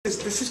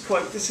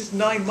this is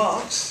 9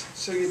 marks,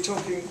 so you're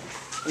talking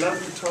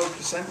 11 to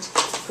 12%.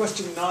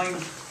 Question 9,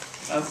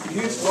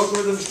 use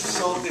logarithms to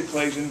solve the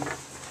equation.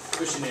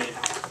 Question 8.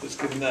 That's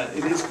given there.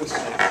 It is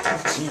question 8.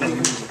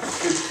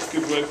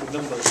 good work with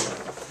numbers.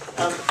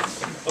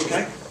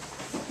 Okay.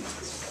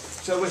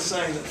 So we're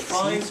saying that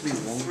 5 to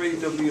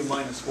 3w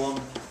minus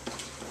 1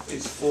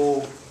 is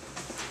 4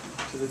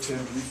 to the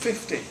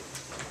 250.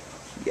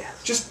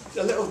 Yes. Just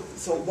a little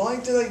thought. Why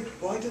do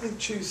they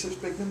choose such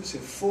big numbers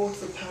here? 4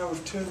 to the power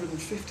of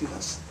 250.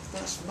 That's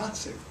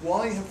massive.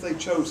 Why have they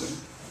chosen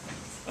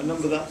a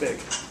number that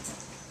big?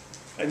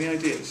 Any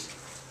ideas?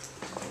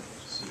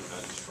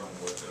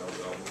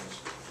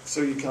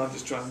 So you can't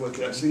just try and work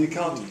it out. So you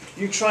can't.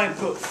 You try and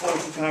put 4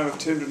 to the power of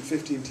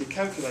 250 into your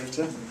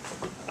calculator,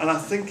 and I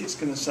think it's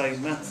going to say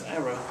math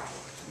error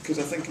because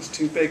I think it's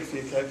too big for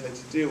your calculator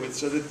to deal with.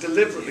 So they're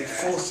deliberately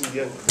forcing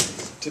you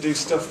to do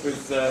stuff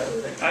with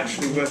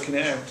actually working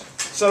it out.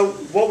 So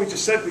what we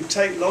just said, we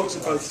take logs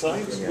of both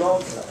sides.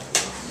 Log.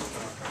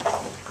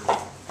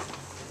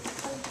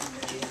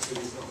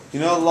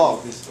 You know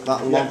log?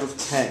 That log of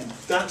 10?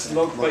 That's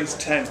log base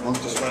 10.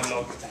 Just write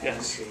log.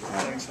 Yes.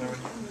 Thanks, Harry.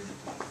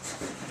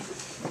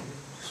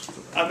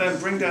 And then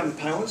bring down the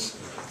powers.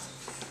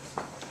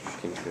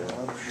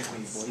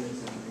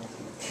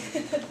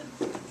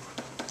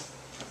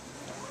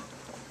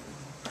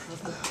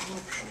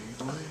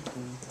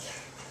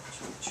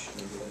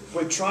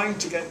 We're trying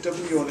to get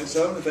w on its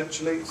own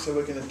eventually, so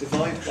we're going to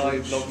divide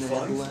by log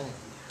 5.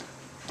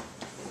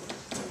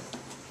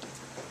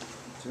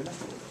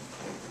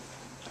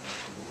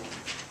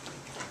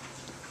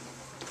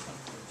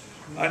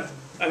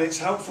 And it's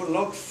helpful,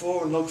 log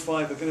 4 and log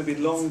 5 are going to be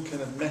long,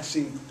 kind of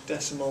messy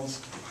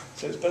decimals,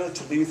 so it's better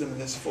to leave them in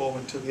this form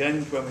until the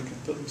end when we can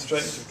put them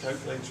straight into the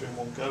calculator in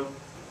one go.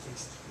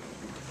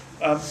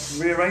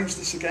 Rearrange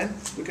this again.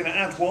 We're going to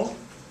add 1.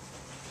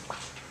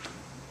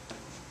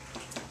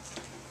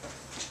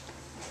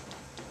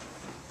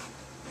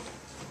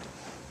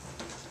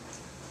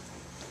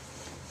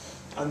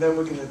 And then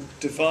we're going to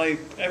divide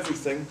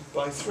everything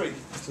by 3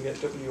 to get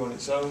w on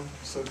its own.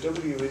 So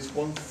w is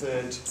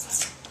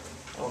 1/3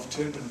 of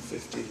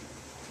 250.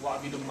 What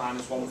have you done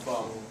minus 1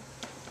 for?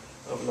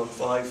 Of log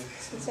 5.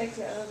 So take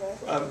it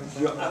over.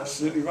 You're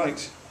absolutely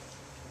right.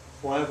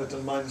 Why have I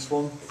done minus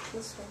 1?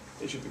 Plus 1.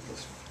 It should be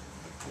plus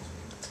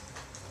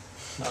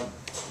 1.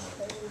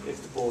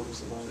 If the board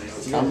was aligned.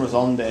 Camera's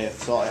on, Dave.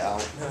 Sort it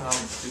out. No, I'm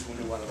just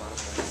wondering why the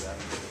minus 1 is there.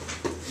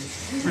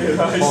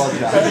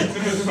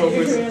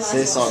 Apologise.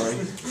 Say sorry.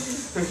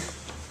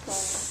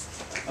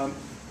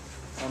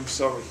 I'm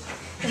sorry.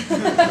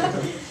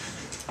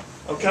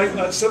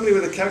 Okay, somebody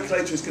with a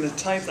calculator is going to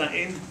type that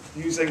in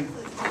using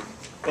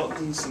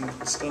buttons and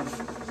stuff.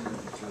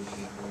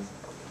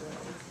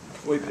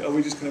 Wait, are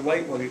we just going to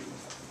wait while you...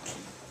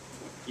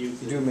 You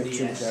do make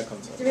too much eye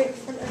contact. Do it in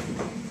front of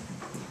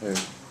Who?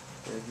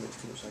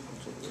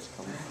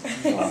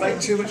 I make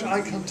too much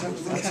eye contact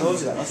with the I told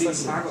you camera. that.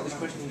 That's like, I got this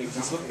question in the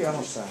exam. just look at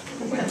outside.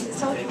 It's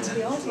talking to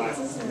the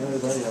audience, isn't it? No,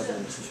 very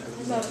audience.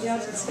 No, the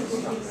audience can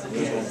be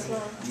here as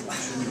well.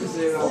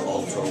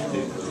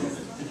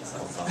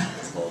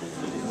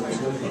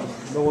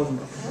 No one.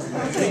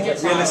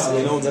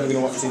 Realistically, no one's ever going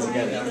to watch these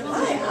again.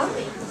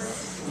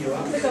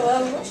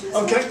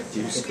 Okay,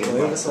 Do you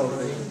scroll over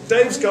something?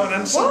 Dave's got an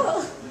answer.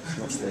 What?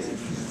 Not Steve.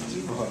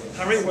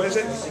 Harry, where is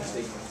it?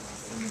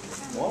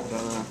 What?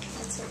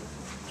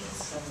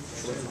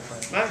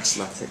 Max?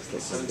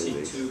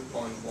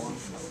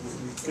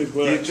 72.1. Good Do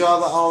you work. draw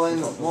that all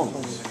in at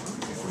once?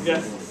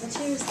 Yeah.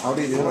 How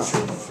do you do that?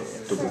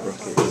 Double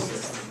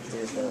brackets.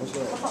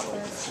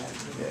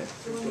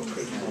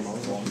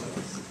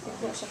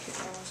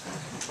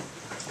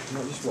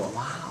 Not just one.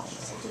 Wow.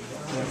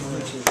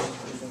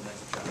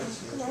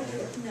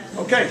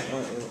 Okay.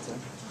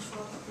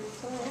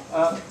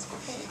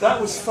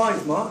 That was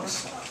 5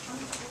 marks.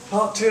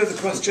 Part 2 of the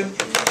question.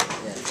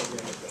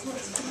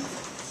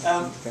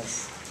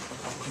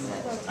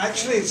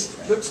 Actually, it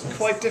looks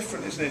quite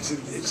different, isn't it?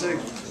 It's a.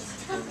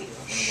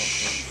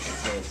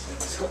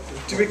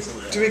 Do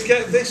we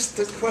get this?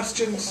 The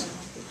questions,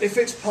 if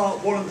it's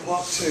part 1 and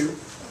part 2,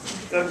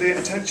 then the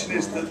intention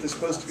is that they're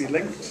supposed to be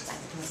linked.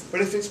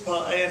 But if it's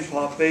part A and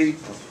part B,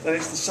 then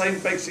it's the same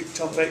basic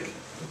topic,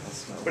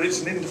 but it's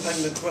an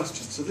independent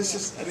question. So this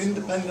is an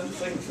independent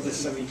thing for this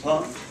second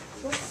part.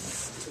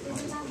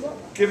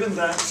 Given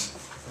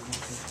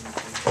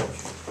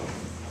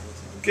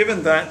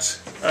that,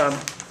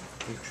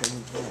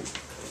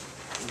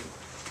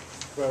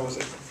 where was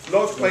it?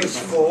 Log base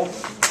 4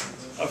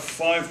 of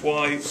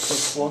 5y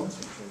plus 1.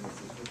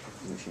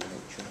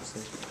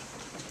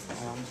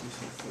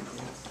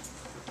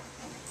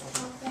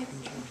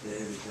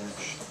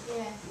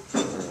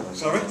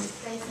 Sorry?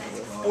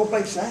 Oh,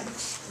 base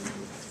x.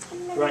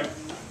 Right.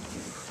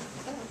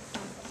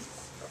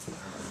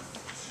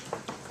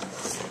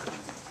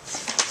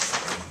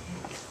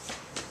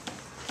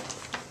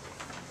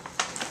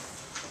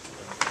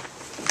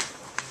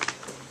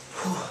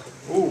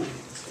 Ooh,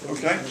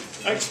 okay.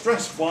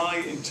 Express y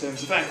in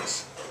terms of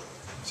x.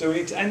 So we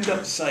need to end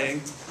up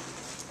saying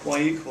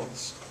y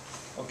equals.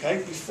 Okay,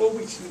 before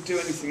we can do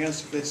anything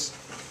else with this,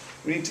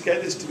 we need to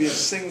get this to be a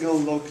single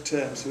log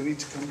term, so we need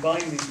to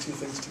combine these two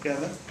things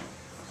together.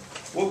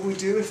 What will we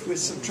do if we're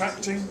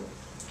subtracting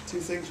two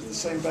things with the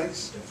same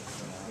base?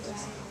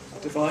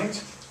 Divide.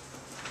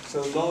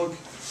 So log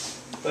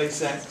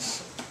base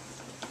x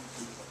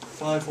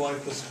 5y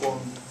plus 1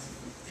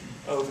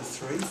 over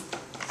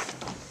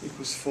 3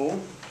 equals 4.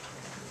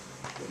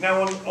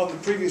 Now on the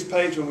previous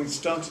page when we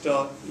started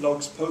our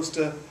logs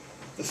poster,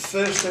 the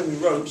first thing we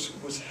wrote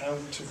was how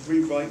to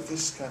rewrite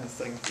this kind of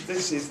thing.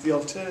 This is the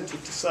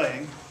alternative to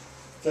saying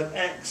that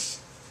x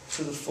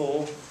to the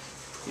 4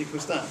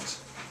 equals that.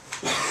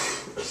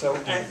 So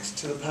x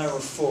to the power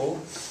of 4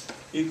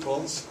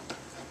 equals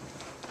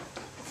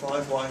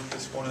 5y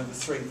plus 1 over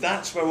 3.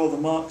 That's where all the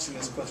marks in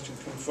this question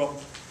come from,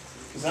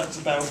 because that's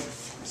about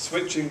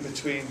switching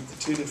between the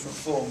two different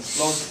forms,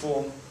 log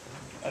form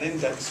and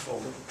index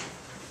form.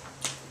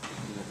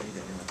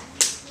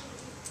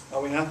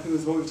 Are we happy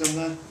with what we've done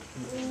there?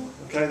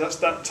 Okay, that's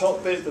that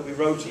top bit that we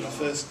wrote on the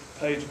first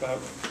page about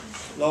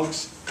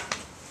logs.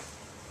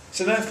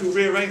 So now if we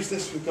rearrange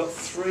this, we've got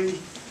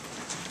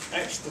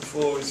 3x to the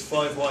 4 is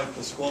 5y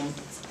plus 1.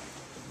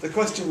 The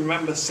question,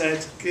 remember,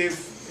 said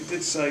give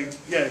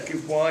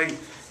y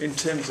in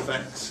terms of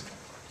x.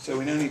 So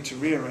we now need to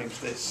rearrange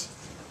this.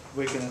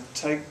 We're going to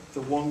take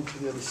the 1 to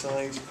the other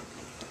side.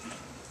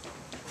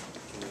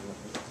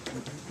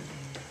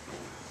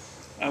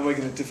 And we're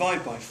going to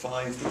divide by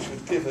 5, which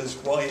would give us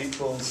y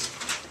equals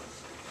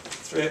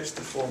 3x to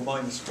the 4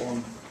 minus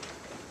 1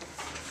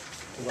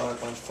 divided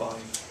by 5.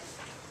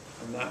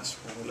 And that's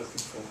what we're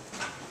looking for.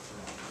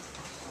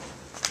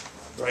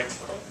 Great.